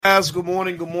Guys, good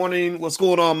morning. Good morning. What's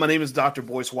going on? My name is Dr.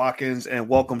 Boyce Watkins, and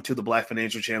welcome to the Black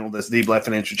Financial Channel. That's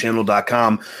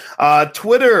theblackfinancialchannel.com.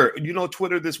 Twitter,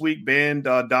 Twitter this week banned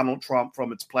Donald Trump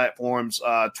from its platforms.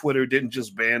 Twitter didn't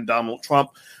just ban Donald Trump,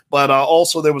 but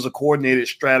also there was a coordinated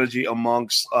strategy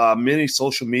amongst many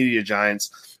social media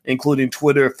giants, including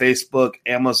Twitter, Facebook,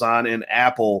 Amazon, and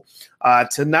Apple,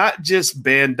 to not just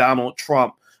ban Donald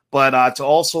Trump, but to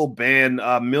also ban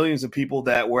millions of people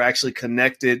that were actually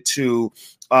connected to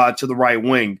the right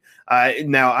wing.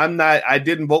 Now, I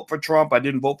didn't vote for Trump. I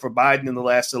didn't vote for Biden in the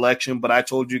last election, but I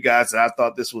told you guys that I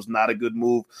thought this was not a good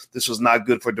move. This was not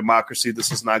good for democracy. This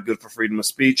is not good for freedom of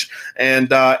speech.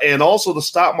 And also the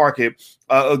stock market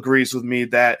agrees with me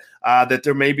that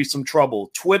there may be some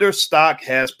trouble. Twitter stock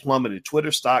has plummeted.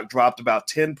 Twitter stock dropped about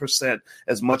 10%,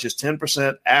 as much as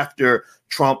 10% after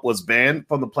Trump was banned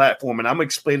from the platform. And I'm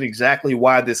explaining exactly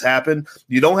why this happened.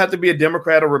 You don't have to be a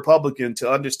Democrat or Republican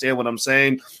to understand what I'm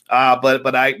saying,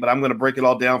 but I'm going to break it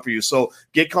all down for you. So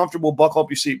get comfortable, buckle up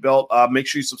your seatbelt. Make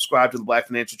sure you subscribe to the Black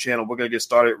Financial Channel. We're going to get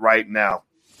started right now.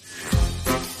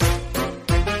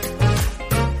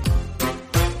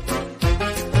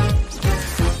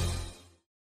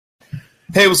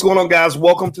 Hey, what's going on, guys?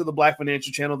 Welcome to the Black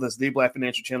Financial Channel. That's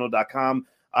theblackfinancialchannel.com.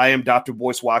 I am Dr.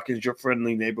 Boyce Watkins, your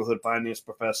friendly neighborhood finance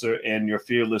professor and your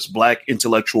fearless Black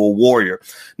intellectual warrior.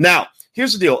 Now,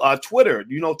 here's the deal. Twitter,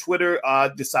 Twitter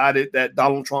decided that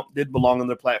Donald Trump didn't belong on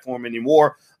their platform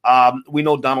anymore. We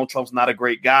know Donald Trump's not a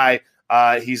great guy.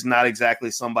 He's not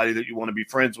exactly somebody that you want to be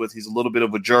friends with. He's a little bit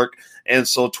of a jerk. And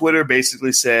so Twitter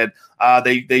basically said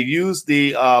they used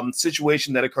the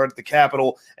situation that occurred at the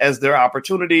Capitol as their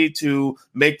opportunity to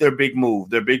make their big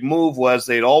move. Their big move was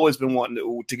they'd always been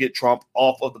wanting to get Trump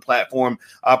off of the platform,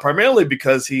 primarily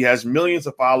because he has millions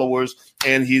of followers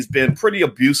and he's been pretty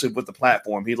abusive with the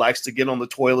platform. He likes to get on the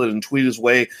toilet and tweet his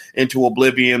way into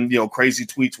oblivion, crazy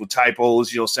tweets with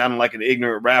typos, sounding like an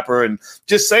ignorant rapper and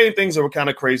just saying things that were kind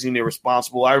of crazy and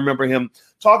irresponsible. I remember him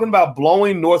talking about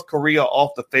blowing North Korea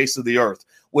off the face of the earth,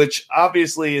 which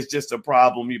obviously is just a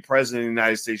problem. You president of the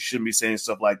United States shouldn't be saying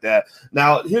stuff like that.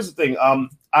 Now, here's the thing.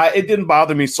 It didn't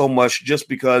bother me so much just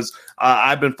because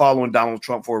I've been following Donald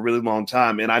Trump for a really long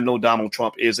time, and I know Donald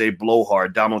Trump is a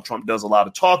blowhard. Donald Trump does a lot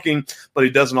of talking, but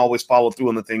he doesn't always follow through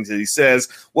on the things that he says.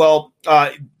 Well,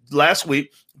 last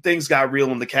week, things got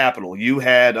real in the Capitol. You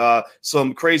had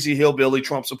some crazy hillbilly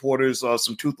Trump supporters,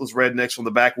 some toothless rednecks from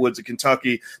the backwoods of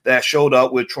Kentucky that showed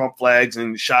up with Trump flags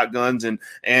and shotguns and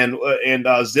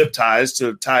zip ties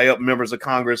to tie up members of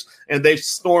Congress, and they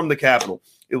stormed the Capitol.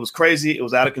 It was crazy. It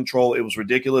was out of control. It was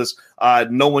ridiculous.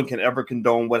 No one can ever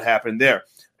condone what happened there.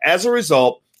 As a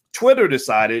result, Twitter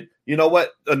decided, you know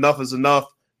what? Enough is enough.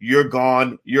 You're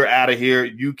gone. You're out of here.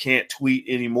 You can't tweet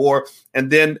anymore.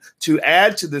 And then to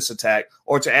add to this attack,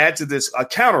 or to add to this a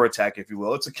counterattack, if you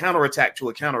will, it's a counterattack to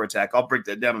a counterattack. I'll break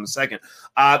that down in a second.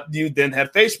 You then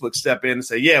had Facebook step in and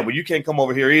say, yeah, well, you can't come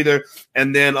over here either.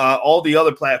 And then all the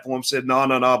other platforms said,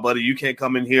 no, buddy, you can't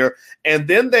come in here. And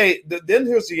then then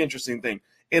here's the interesting thing.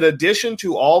 In addition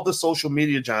to all the social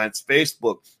media giants,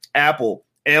 Facebook, Apple,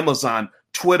 Amazon,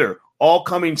 Twitter, all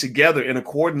coming together in a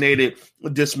coordinated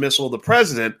dismissal of the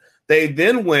president, they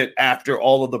then went after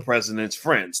all of the president's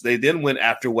friends. They then went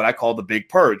after what I call the big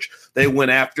purge. They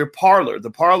went after Parler,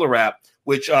 the Parler app,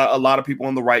 which a lot of people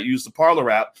on the right use the Parler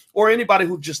app, or anybody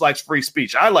who just likes free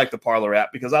speech. I like the Parler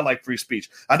app because I like free speech.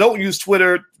 I don't use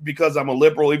Twitter because I'm a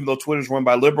liberal, even though Twitter's run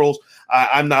by liberals.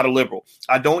 I'm not a liberal.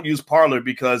 I don't use Parler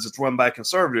because it's run by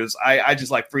conservatives. I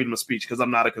just like freedom of speech because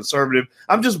I'm not a conservative.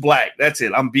 I'm just Black. That's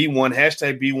it. I'm B1,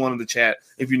 hashtag B1 in the chat,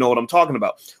 if you know what I'm talking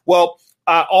about. Well,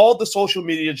 all the social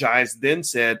media giants then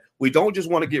said, we don't just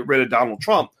want to get rid of Donald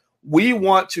Trump. We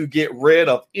want to get rid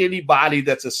of anybody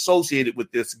that's associated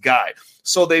with this guy.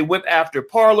 So they went after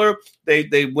Parler.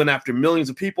 They went after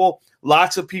millions of people.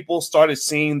 Lots of people started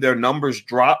seeing their numbers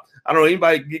drop. I don't know,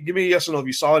 anybody, give me a yes or no if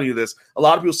you saw any of this. A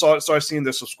lot of people started seeing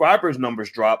their subscribers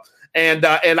numbers drop. And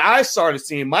I started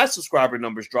seeing my subscriber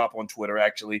numbers drop on Twitter,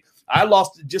 actually. I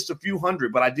lost just a few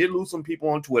hundred, but I did lose some people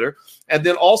on Twitter. And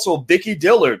then also Vicki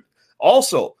Dillard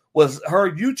also was her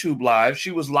YouTube live.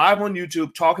 She was live on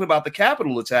YouTube talking about the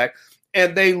Capitol attack,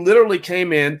 and they literally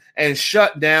came in and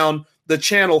shut down the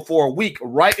channel for a week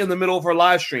right in the middle of her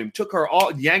live stream, took her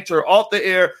off, yanked her off the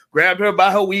air, grabbed her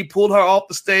by her weave, pulled her off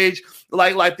the stage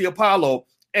like the Apollo,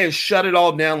 and shut it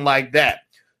all down like that.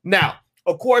 Now,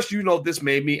 of course, this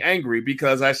made me angry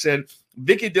because I said,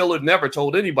 Vicki Dillard never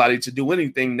told anybody to do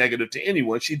anything negative to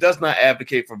anyone. She does not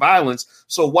advocate for violence.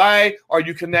 So why are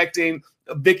you connecting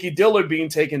Vicki Dillard being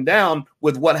taken down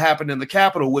with what happened in the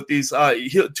Capitol with these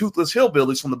toothless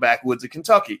hillbillies from the backwoods of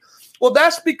Kentucky? Well,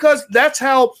 that's because that's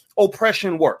how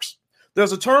oppression works.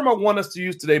 There's a term I want us to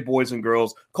use today, boys and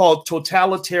girls, called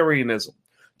totalitarianism.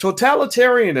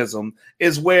 Totalitarianism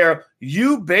is where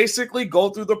you basically go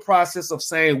through the process of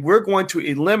saying we're going to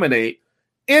eliminate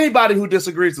anybody who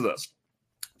disagrees with us.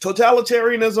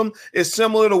 Totalitarianism is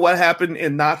similar to what happened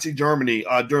in Nazi Germany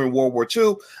during World War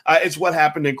II. It's what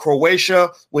happened in Croatia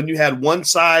when you had one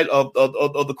side of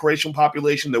the Croatian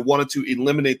population that wanted to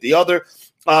eliminate the other.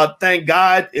 Thank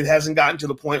God it hasn't gotten to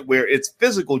the point where it's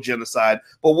physical genocide,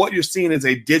 but what you're seeing is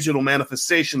a digital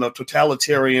manifestation of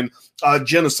totalitarian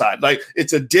genocide. Like,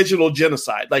 it's a digital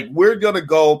genocide. Like, we're going to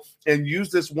go and use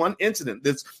this one incident,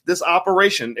 this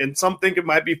operation, and some think it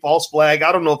might be false flag.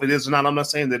 I don't know if it is or not. I'm not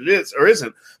saying that it is or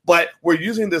isn't, but we're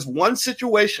using this one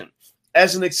situation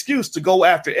as an excuse to go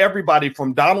after everybody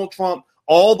from Donald Trump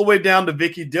all the way down to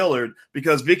Vicky Dillard,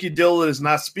 because Vicky Dillard is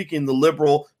not speaking the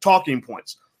liberal talking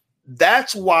points.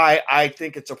 That's why I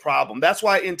think it's a problem. That's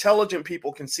why intelligent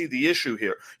people can see the issue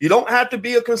here. You don't have to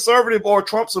be a conservative or a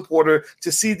Trump supporter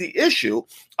to see the issue.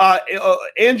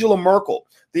 Angela Merkel,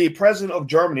 the president of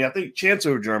Germany, I think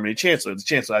Chancellor of Germany, Chancellor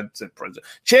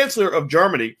of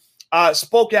Germany,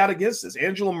 spoke out against this.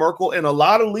 Angela Merkel and a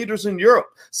lot of leaders in Europe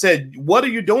said, what are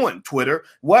you doing, Twitter?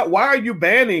 Why are you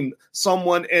banning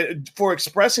someone for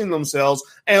expressing themselves?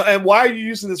 And why are you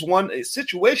using this one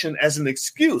situation as an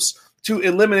excuse to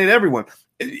eliminate everyone?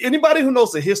 Anybody who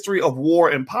knows the history of war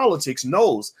and politics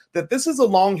knows that this is a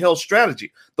long-held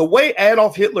strategy. The way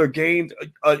Adolf Hitler gained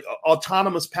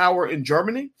autonomous power in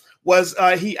Germany was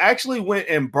he actually went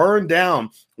and burned down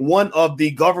one of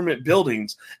the government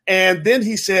buildings, and then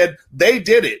he said they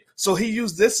did it. So he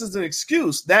used this as an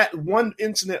excuse, that one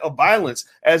incident of violence,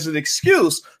 as an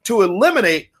excuse to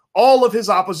eliminate all of his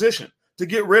opposition, to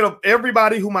get rid of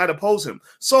everybody who might oppose him.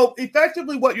 So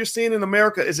effectively what you're seeing in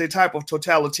America is a type of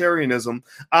totalitarianism.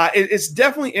 It's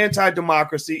definitely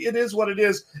anti-democracy. It is what it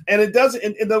is. And it doesn't.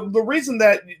 And the reason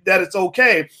that it's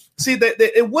okay, see, that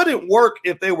it wouldn't work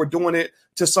if they were doing it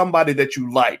to somebody that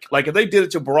you like. Like, if they did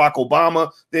it to Barack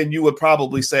Obama, then you would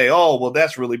probably say, oh, well,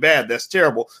 that's really bad. That's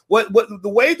terrible. What the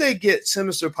way they get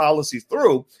sinister policies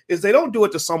through is they don't do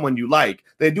it to someone you like.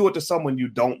 They do it to someone you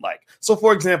don't like. So,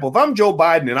 for example, if I'm Joe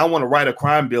Biden and I want to write a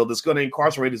crime bill that's going to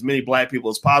incarcerate as many black people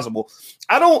as possible,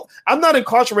 I'm not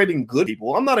incarcerating good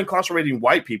people. I'm not incarcerating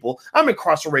white people. I'm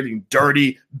incarcerating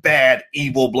dirty, bad,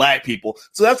 evil black people.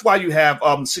 So that's why you have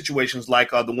situations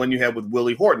like the one you had with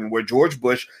Willie Horton, where George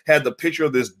Bush had the picture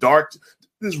of this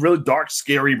really dark,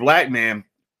 scary black man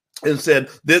and said,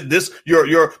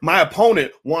 my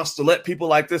opponent wants to let people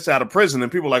like this out of prison.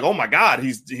 And people are like, oh my God,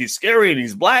 he's scary and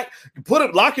he's black.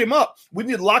 Lock him up. We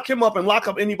need to lock him up and lock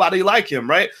up anybody like him,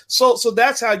 right? So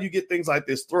that's how you get things like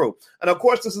this through. And of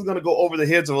course, this is going to go over the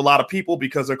heads of a lot of people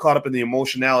because they're caught up in the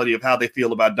emotionality of how they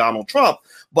feel about Donald Trump.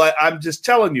 But I'm just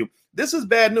telling you, this is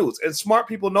bad news, and smart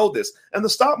people know this. And the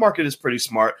stock market is pretty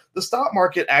smart. The stock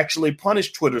market actually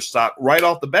punished Twitter stock right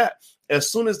off the bat. As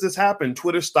soon as this happened,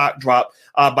 Twitter stock dropped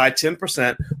by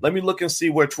 10%. Let me look and see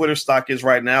where Twitter stock is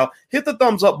right now. Hit the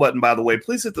thumbs up button, by the way.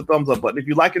 Please hit the thumbs up button. If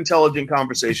you like intelligent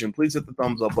conversation, please hit the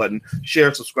thumbs up button,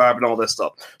 share, subscribe, and all that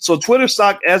stuff. So Twitter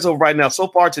stock, as of right now, so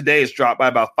far today, has dropped by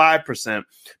about 5%,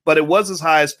 but it was as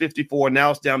high as 54.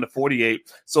 Now it's down to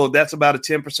 48. So that's about a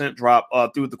 10% drop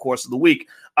through the course of the week.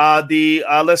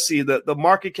 Let's see, the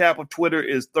market cap of Twitter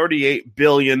is $38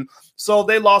 billion. So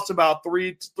they lost about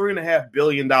 $3.5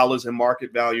 billion in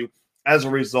market value as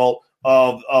a result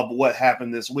of what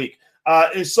happened this week.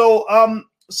 So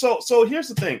here's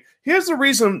the thing. Here's the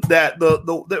reason that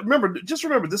remember, this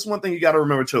is one thing you got to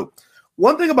remember too.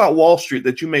 One thing about Wall Street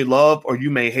that you may love or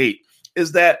you may hate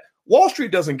is that Wall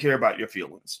Street doesn't care about your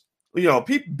feelings. You know,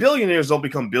 billionaires don't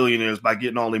become billionaires by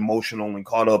getting all emotional and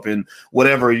caught up in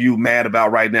whatever you mad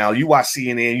about right now. You watch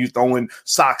CNN, you throwing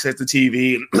socks at the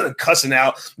TV and cussing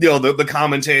out, the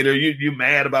commentator. You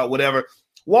mad about whatever.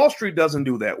 Wall Street doesn't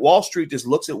do that. Wall Street just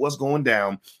looks at what's going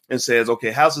down and says,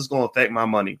 okay, how's this going to affect my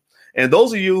money? And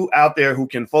those of you out there who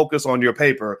can focus on your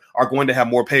paper are going to have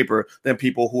more paper than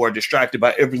people who are distracted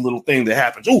by every little thing that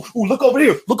happens. Ooh, look over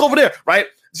here. Look over there. Right.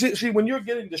 See, when you're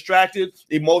getting distracted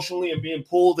emotionally and being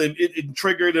pulled and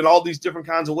triggered in all these different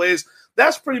kinds of ways,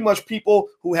 that's pretty much people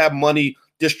who have money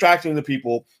distracting the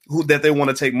people that they want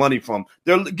to take money from.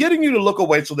 They're getting you to look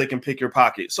away so they can pick your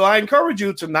pocket. So I encourage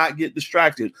you to not get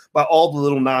distracted by all the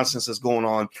little nonsense that's going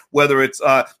on, whether it's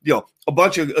a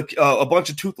bunch of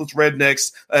toothless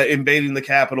rednecks invading the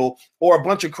Capitol, or a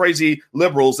bunch of crazy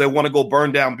liberals that want to go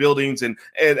burn down buildings and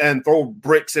throw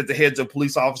bricks at the heads of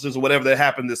police officers or whatever that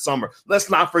happened this summer.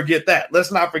 Let's not forget that.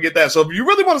 So if you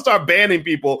really want to start banning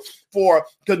people for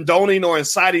condoning or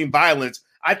inciting violence,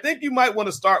 I think you might want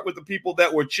to start with the people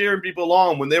that were cheering people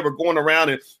on when they were going around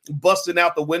and busting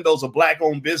out the windows of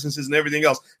black-owned businesses and everything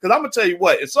else. Because I'm going to tell you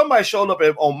what, if somebody showed up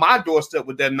on my doorstep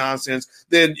with that nonsense,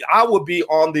 then I would be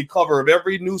on the cover of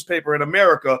every newspaper in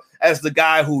America as the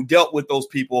guy who dealt with those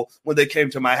people when they came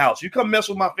to my house. You come mess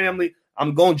with my family,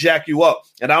 I'm going to jack you up.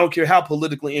 And I don't care how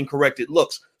politically incorrect it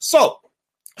looks. So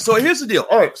here's the deal.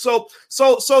 All right. So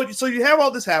you have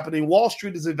all this happening. Wall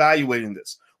Street is evaluating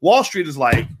this. Wall Street is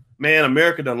like, man,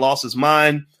 America done lost its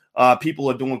mind. People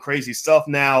are doing crazy stuff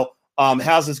now.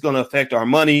 How's this going to affect our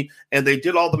money? And they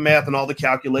did all the math and all the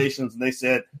calculations, and they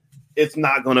said it's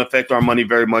not going to affect our money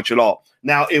very much at all.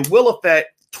 Now, it will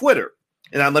affect Twitter.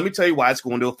 And let me tell you why it's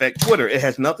going to affect Twitter. It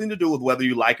has nothing to do with whether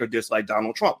you like or dislike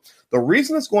Donald Trump. The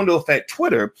reason it's going to affect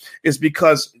Twitter is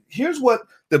because here's what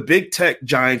the big tech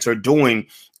giants are doing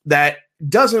that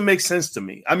doesn't make sense to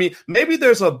me. I mean, maybe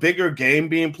there's a bigger game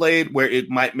being played where it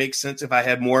might make sense if I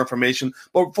had more information.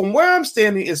 But from where I'm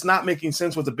standing, it's not making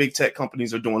sense what the big tech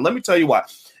companies are doing. Let me tell you why.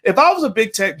 If I was a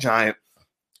big tech giant,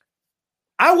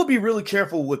 I would be really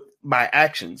careful with my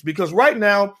actions because right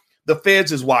now the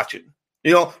feds is watching.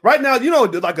 Right now,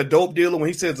 like a dope dealer, when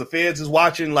he says the feds is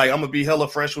watching, like I'm going to be hella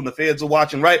fresh when the feds are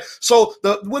watching, right? So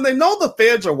when they know the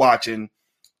feds are watching,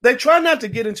 they try not to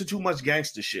get into too much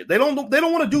gangster shit. They don't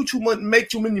want to do too much, make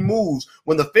too many moves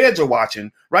when the feds are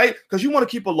watching, right? Because you want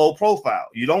to keep a low profile.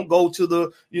 You don't go to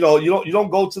the, you don't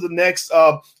go to the next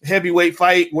heavyweight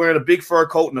fight wearing a big fur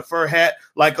coat and a fur hat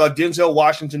like Denzel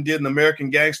Washington did in American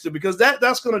Gangster, because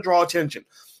that's going to draw attention.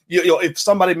 If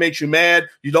somebody makes you mad,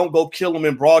 you don't go kill them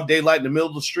in broad daylight in the middle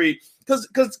of the street because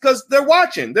they're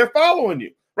watching, they're following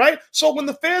you, right? So when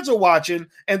the feds are watching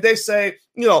and they say,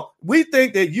 we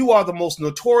think that you are the most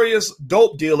notorious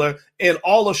dope dealer in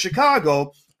all of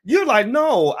Chicago, you're like,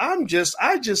 no, I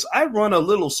run a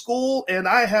little school and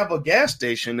I have a gas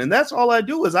station, and that's all I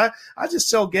do is I just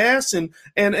sell gas and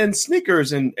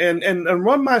sneakers and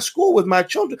run my school with my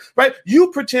children, right?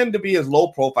 You pretend to be as low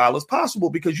profile as possible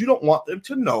because you don't want them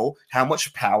to know how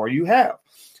much power you have.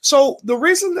 So the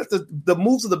reason that the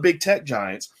moves of the big tech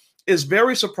giants is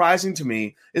very surprising to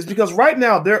me is because right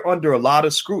now they're under a lot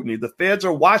of scrutiny. The feds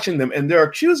are watching them and they're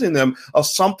accusing them of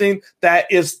something that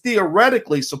is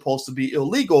theoretically supposed to be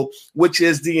illegal, which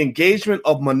is the engagement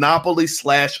of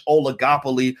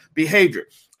monopoly/oligopoly behavior.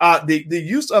 The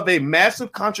use of a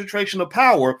massive concentration of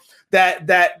power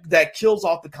that kills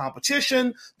off the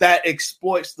competition, that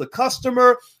exploits the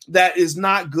customer, that is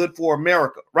not good for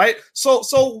America, right?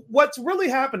 So what's really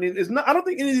happening is I don't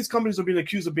think any of these companies are being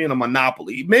accused of being a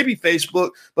monopoly. Maybe Facebook,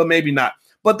 but maybe not.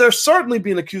 But they're certainly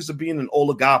being accused of being an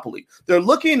oligopoly. They're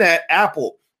looking at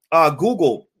Apple,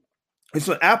 Google.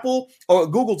 So Apple or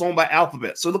Google's owned by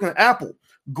Alphabet. So looking at Apple,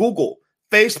 Google,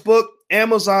 Facebook,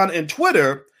 Amazon, and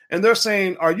Twitter. And they're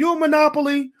saying, are you a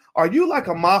monopoly? Are you like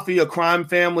a mafia crime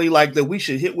family like that we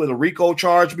should hit with a RICO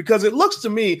charge? Because it looks to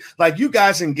me like you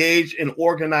guys engage in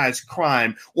organized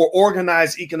crime or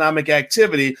organized economic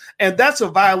activity. And that's a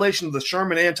violation of the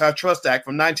Sherman Antitrust Act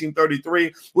from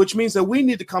 1933, which means that we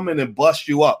need to come in and bust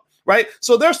you up. Right.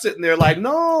 So they're sitting there like,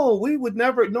 no, we would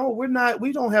never. No, we're not.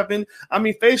 We don't have any. I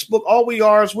mean, Facebook, all we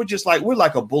are is we're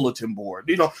like a bulletin board.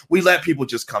 We let people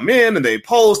just come in and they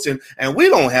post and we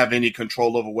don't have any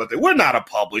control over what we're not a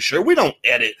publisher. We don't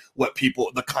edit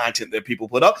the content that people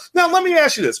put up. Now, let me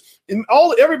ask you this.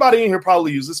 Everybody in here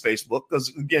probably uses Facebook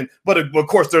but of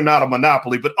course they're not a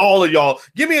monopoly. But all of y'all,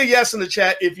 give me a yes in the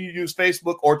chat if you use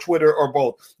Facebook or Twitter or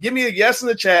both. Give me a yes in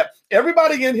the chat.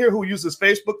 Everybody in here who uses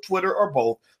Facebook, Twitter, or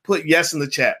both, put yes in the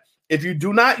chat. If you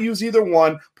do not use either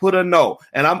one, put a no.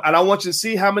 And I want you to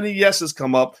see how many yeses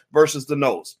come up versus the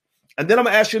no's. And then I'm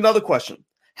going to ask you another question.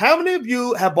 How many of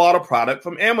you have bought a product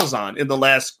from Amazon in the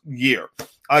last year?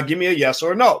 Give me a yes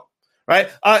or a no. Right?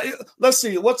 Let's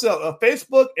see. What's up?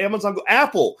 Facebook, Amazon,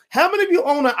 Apple. How many of you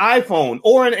own an iPhone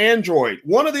or an Android?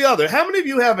 One or the other. How many of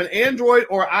you have an Android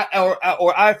or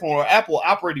iPhone or Apple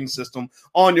operating system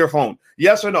on your phone?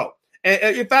 Yes or no?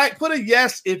 And in fact, put a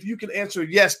yes if you can answer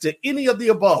yes to any of the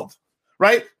above,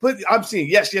 right? I'm seeing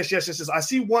yes. I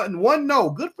see one no.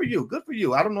 Good for you.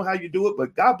 I don't know how you do it,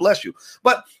 but God bless you.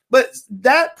 But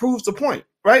that proves the point,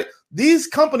 right? These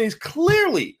companies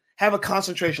clearly have a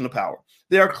concentration of power.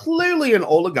 They are clearly an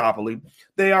oligopoly.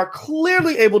 They are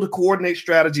clearly able to coordinate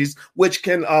strategies which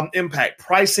can impact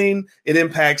pricing. It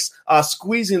impacts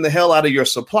squeezing the hell out of your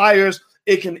suppliers.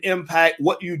 It can impact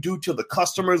what you do to the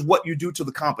customers, what you do to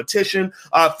the competition.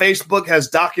 Facebook has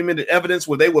documented evidence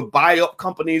where they would buy up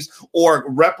companies or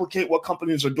replicate what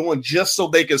companies are doing just so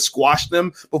they could squash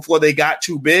them before they got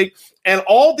too big. And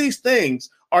all these things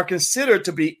are considered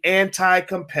to be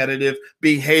anti-competitive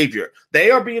behavior.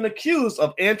 They are being accused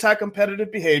of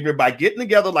anti-competitive behavior by getting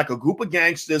together like a group of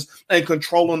gangsters and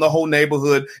controlling the whole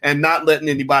neighborhood and not letting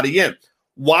anybody in.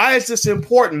 Why is this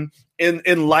important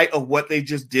in light of what they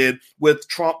just did with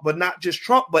Trump, but not just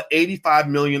Trump, but 85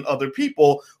 million other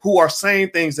people who are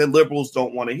saying things that liberals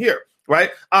don't want to hear?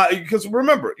 Right? Because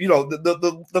remember,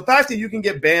 the fact that you can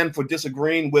get banned for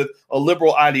disagreeing with a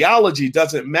liberal ideology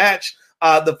doesn't match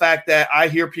the fact that I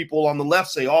hear people on the left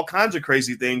say all kinds of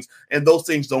crazy things, and those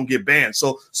things don't get banned.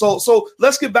 So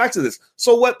let's get back to this.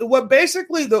 So what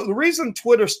basically the reason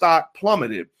Twitter stock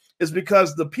plummeted is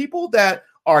because the people that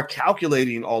are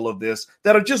calculating all of this,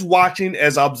 that are just watching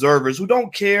as observers who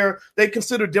don't care. They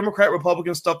consider Democrat,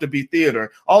 Republican stuff to be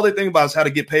theater. All they think about is how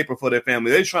to get paper for their family.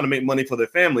 They're just trying to make money for their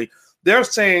family. They're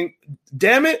saying,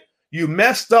 damn it, you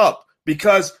messed up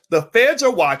because the feds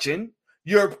are watching.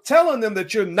 You're telling them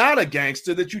that you're not a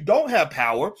gangster, that you don't have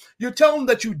power. You're telling them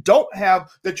that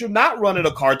that you're not running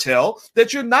a cartel,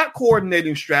 that you're not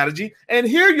coordinating strategy. And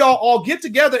here y'all all get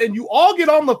together and you all get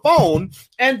on the phone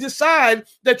and decide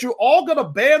that you're all going to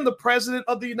ban the president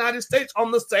of the United States on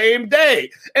the same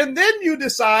day. And then you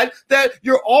decide that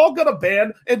you're all going to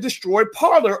ban and destroy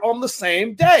Parler on the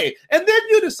same day. And then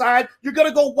you decide you're going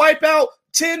to go wipe out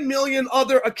 10 million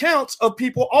other accounts of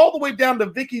people all the way down to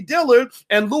Vicky Dillard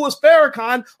and Louis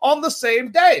Farrakhan on the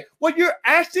same day. Well, you're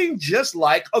acting just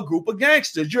like a group of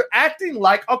gangsters. You're acting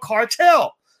like a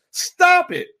cartel.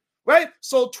 Stop it, right?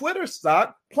 So Twitter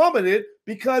stock plummeted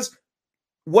because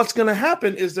what's going to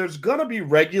happen is there's going to be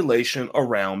regulation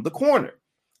around the corner.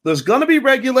 There's going to be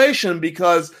regulation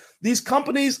because these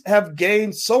companies have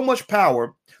gained so much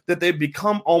power that they've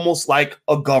become almost like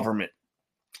a government.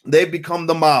 They've become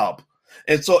the mob.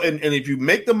 And so, and if you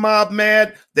make the mob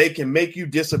mad, they can make you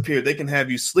disappear. They can have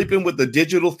you sleeping with the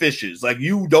digital fishes. Like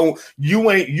you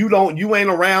ain't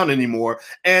around anymore.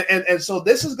 And so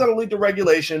this is going to lead to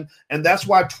regulation. And that's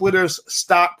why Twitter's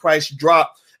stock price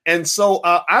dropped. And so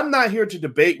I'm not here to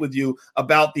debate with you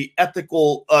about the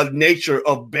ethical nature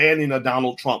of banning a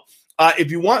Donald Trump.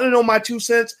 If you want to know my 2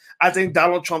 cents, I think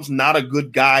Donald Trump's not a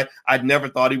good guy. I never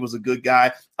thought he was a good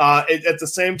guy. At the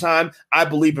same time, I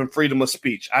believe in freedom of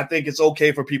speech. I think it's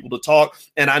okay for people to talk.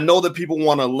 And I know that people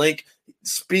want to link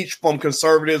speech from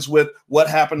conservatives with what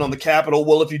happened on the Capitol.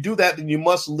 Well, if you do that, then you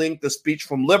must link the speech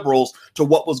from liberals to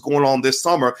what was going on this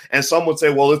summer. And some would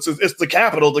say, well, it's the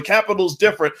Capitol. The Capitol's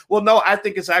different. Well, no, I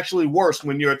think it's actually worse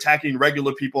when you're attacking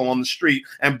regular people on the street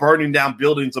and burning down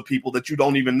buildings of people that you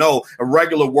don't even know,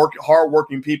 regular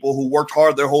hardworking people who worked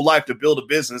hard their whole life to build a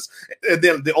business. And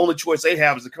then the only choice they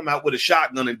have is to come out with a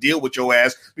shotgun and deal with your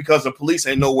ass because the police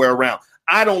ain't nowhere around.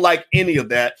 I don't like any of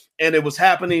that. And it was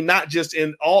happening not just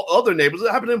in all other neighborhoods,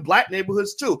 it happened in black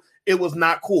neighborhoods too. It was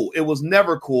not cool. It was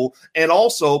never cool. And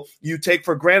also, you take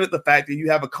for granted the fact that you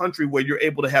have a country where you're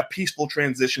able to have peaceful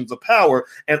transitions of power,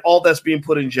 and all that's being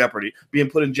put in jeopardy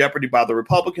by the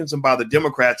Republicans and by the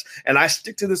Democrats. And I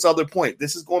stick to this other point.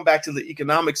 This is going back to the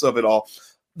economics of it all.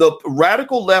 The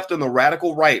radical left and the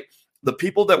radical right, the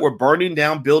people that were burning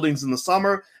down buildings in the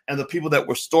summer and the people that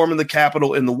were storming the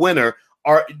Capitol in the winter,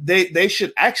 they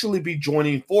should actually be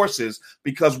joining forces,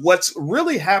 because what's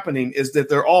really happening is that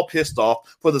they're all pissed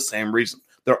off for the same reason.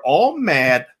 They're all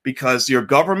mad because your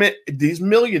government, these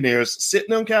millionaires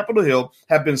sitting on Capitol Hill,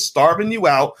 have been starving you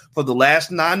out for the last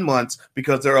 9 months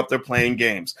because they're up there playing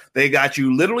games. They got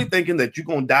you literally thinking that you're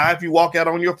going to die if you walk out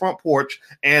on your front porch,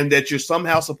 and that you're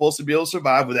somehow supposed to be able to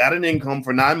survive without an income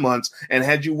for 9 months, and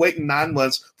had you waiting 9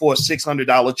 months for a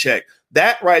 $600 check.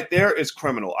 That right there is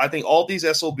criminal. I think all these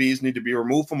SOBs need to be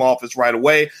removed from office right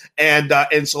away. And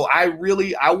so I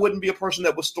wouldn't be a person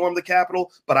that would storm the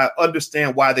Capitol, but I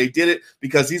understand why they did it,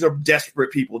 because these are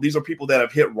desperate people. These are people that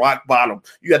have hit rock bottom.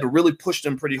 You had to really push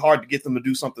them pretty hard to get them to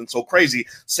do something so crazy.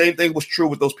 Same thing was true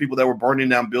with those people that were burning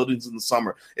down buildings in the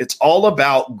summer. It's all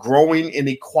about growing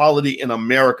inequality in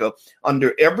America.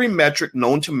 Under every metric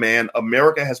known to man,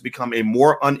 America has become a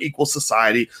more unequal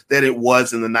society than it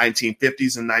was in the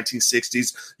 1950s and 1960s.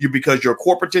 Because your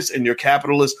corporatists and your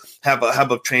capitalists have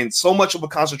obtained so much of a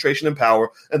concentration in power,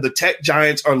 and the tech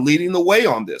giants are leading the way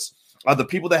on this. The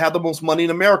people that have the most money in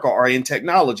America are in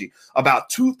technology. About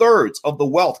 2/3 of the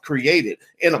wealth created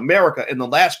in America in the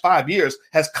last 5 years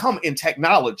has come in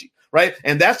technology. Right.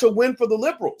 And that's a win for the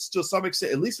liberals to some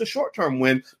extent, at least a short term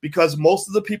win, because most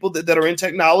of the people that are in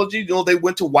technology, they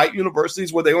went to white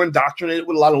universities where they were indoctrinated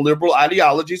with a lot of liberal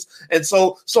ideologies. And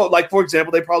so like, for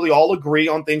example, they probably all agree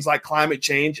on things like climate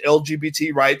change,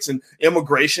 LGBT rights, and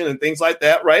immigration and things like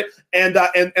that. Right. And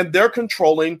they're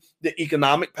controlling the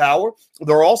economic power.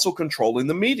 They're also controlling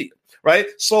the media. right?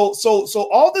 So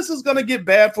all this is going to get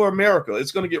bad for America.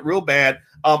 It's going to get real bad.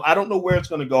 I don't know where it's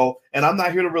going to go, and I'm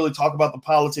not here to really talk about the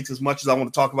politics as much as I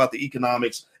want to talk about the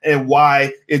economics and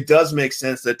why it does make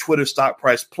sense that Twitter stock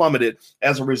price plummeted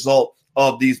as a result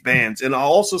of these bans. And I'll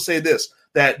also say this,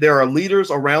 that there are leaders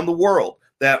around the world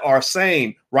that are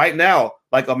saying right now,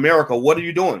 like, America, what are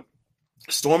you doing?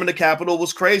 Storming the Capitol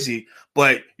was crazy,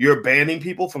 but you're banning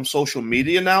people from social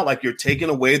media now. Like, you're taking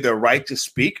away their right to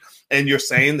speak, and you're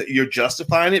saying that you're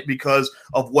justifying it because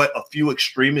of what a few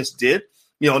extremists did.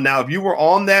 Now, if you were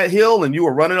on that hill and you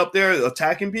were running up there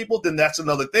attacking people, then that's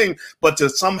another thing. But to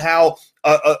somehow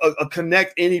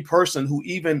connect any person who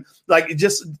even, like,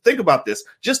 just think about this.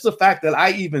 Just the fact that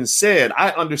I even said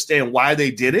I understand why they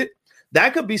did it,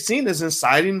 that could be seen as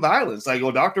inciting violence. Like,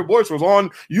 Dr. Boyce was on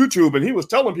YouTube and he was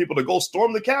telling people to go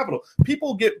storm the Capitol.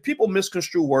 People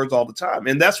misconstrue words all the time.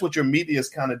 And that's what your media has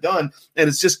kind of done. And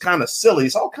it's just kind of silly.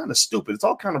 It's all kind of stupid. It's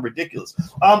all kind of ridiculous.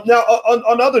 Now,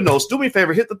 on other notes, do me a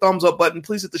favor, hit the thumbs up button.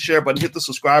 Please hit the share button, hit the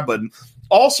subscribe button.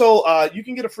 Also, you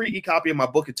can get a free e-copy of my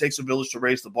book, It Takes a Village to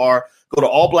Raise the Bar. Go to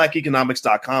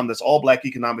allblackeconomics.com. That's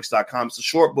allblackeconomics.com. It's a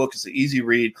short book. It's an easy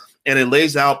read. And it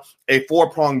lays out a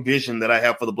 4-pronged vision that I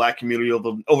have for the Black community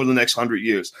over the next 100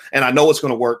 years. And I know it's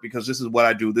going to work because this is what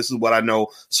I do. This is what I know.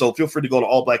 So feel free to go to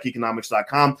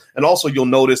allblackeconomics.com. And also, you'll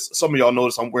notice, some of y'all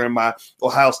notice I'm wearing my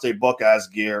Ohio State Buckeyes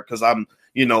gear because I got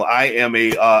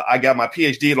my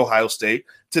PhD at Ohio State.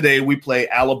 Today, we play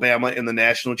Alabama in the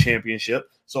national championship.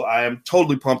 So I am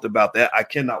totally pumped about that. I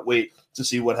cannot wait to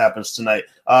see what happens tonight.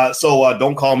 So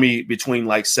don't call me between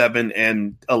like 7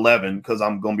 and 11 because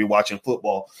I'm going to be watching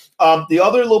football. The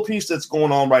other little piece that's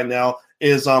going on right now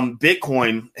is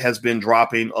Bitcoin has been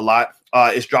dropping a lot.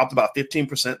 It's dropped about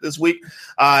 15% this week.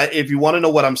 If you want to know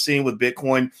what I'm seeing with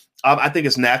Bitcoin, I think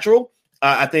it's natural.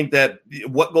 I think that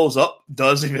what goes up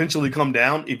does eventually come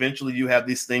down. Eventually, you have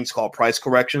these things called price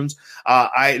corrections.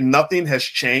 Nothing has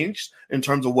changed in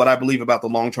terms of what I believe about the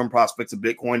long-term prospects of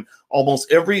Bitcoin.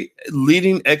 Almost every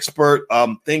leading expert,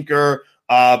 thinker,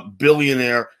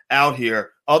 billionaire out here,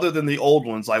 other than the old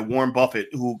ones like Warren Buffett,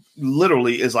 who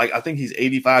literally is like, I think he's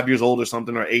 85 years old or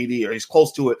something, or 80, or he's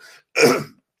close to it.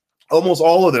 Almost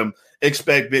all of them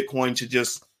expect Bitcoin to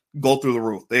just go through the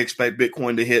roof. They expect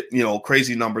Bitcoin to hit,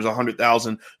 crazy numbers,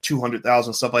 100,000,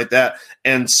 200,000, stuff like that.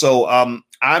 And so I'm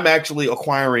actually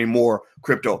acquiring more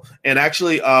crypto. And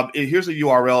actually, here's a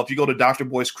URL. If you go to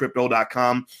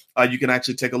drboycrypto.com, you can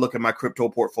actually take a look at my crypto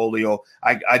portfolio.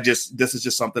 This is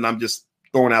just something I'm just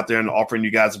throwing out there and offering you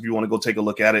guys if you want to go take a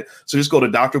look at it. So just go to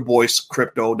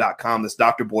drboycrypto.com. That's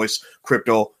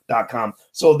drboycrypto.com.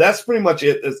 So that's pretty much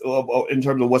it in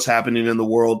terms of what's happening in the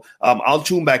world. I'll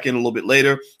tune back in a little bit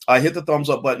later. Hit the thumbs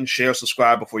up button, share,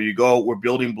 subscribe before you go. We're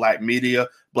building Black media,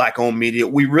 Black-owned media.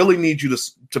 We really need you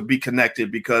to be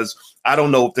connected because I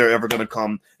don't know if they're ever going to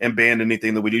come and ban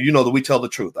anything that we do. You know that we tell the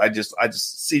truth. I just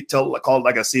call it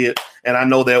like I see it. And I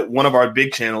know that one of our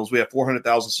big channels, we have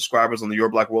 400,000 subscribers on the Your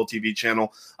Black World TV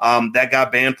channel, that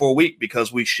got banned for a week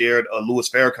because we shared a Louis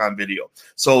Farrakhan video.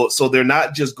 So they're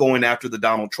not just going after the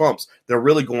Donald Trumps. They're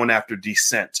really going after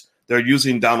dissent. They're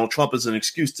using Donald Trump as an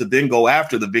excuse to then go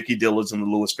after the Vicky Dillons and the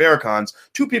Louis Farrakhan's,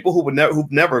 two people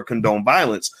who've never condoned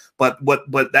violence. But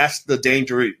that's the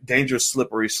dangerous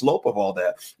slippery slope of all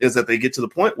that, is that they get to the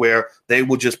point where they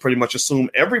will just pretty much assume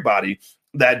everybody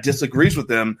that disagrees with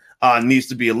them needs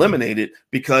to be eliminated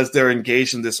because they're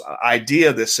engaged in this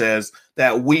idea that says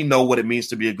that we know what it means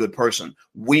to be a good person.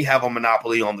 We have a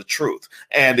monopoly on the truth.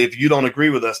 And if you don't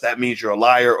agree with us, that means you're a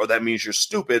liar or that means you're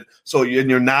stupid. So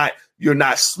you're not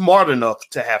smart enough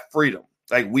to have freedom.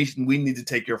 Like we need to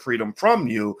take your freedom from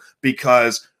you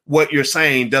because what you're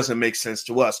saying doesn't make sense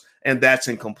to us. And that's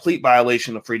in complete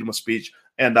violation of freedom of speech.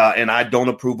 And I don't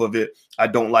approve of it. I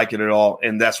don't like it at all.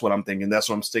 And that's what I'm thinking. That's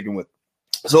what I'm sticking with.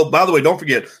 So, by the way, don't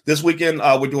forget, this weekend,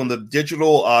 we're doing the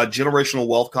digital generational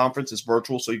wealth conference. It's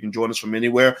virtual, so you can join us from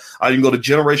anywhere. You can go to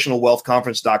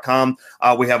generationalwealthconference.com.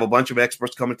 We have a bunch of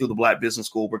experts coming through the Black Business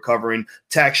School. We're covering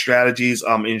tax strategies,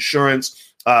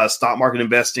 insurance, stock market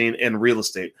investing, and real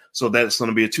estate. So that's going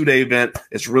to be a 2-day event.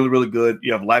 It's really, really good.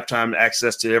 You have lifetime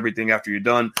access to everything after you're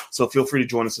done. So feel free to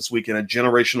join us this weekend at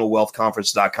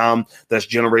generationalwealthconference.com. That's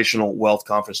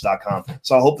generationalwealthconference.com.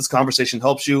 So I hope this conversation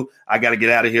helps you. I got to get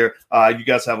out of here. You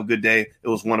guys have a good day. It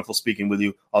was wonderful speaking with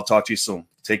you. I'll talk to you soon.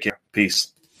 Take care.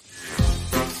 Peace.